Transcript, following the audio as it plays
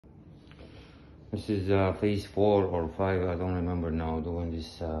This is phase 4 or 5, I don't remember now, doing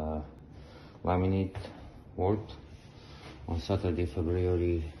this laminate work on Saturday,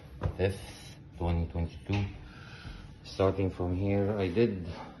 February 5th, 2022. Starting from here, I did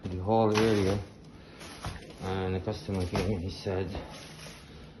the whole area, and the customer came and he said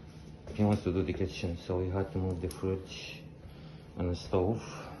he wants to do the kitchen, so we had to move the fridge and the stove.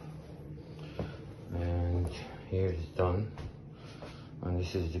 And here it's done, and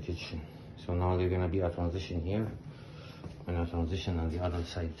this is the kitchen. So now there's gonna be a transition here and a transition on the other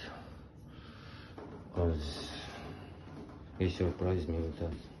side, because he surprised me with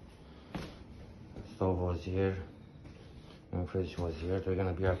that. Stove was here and fridge was here. There's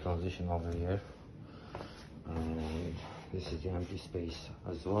gonna be a transition over here, and this is the empty space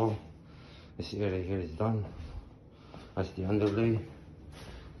as well. This area here is done. That's the underlay.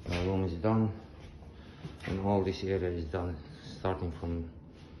 The room is done, and all this area is done starting from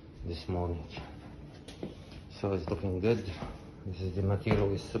this morning. So it's looking good. This is the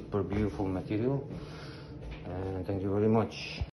material, is super beautiful material, and thank you very much.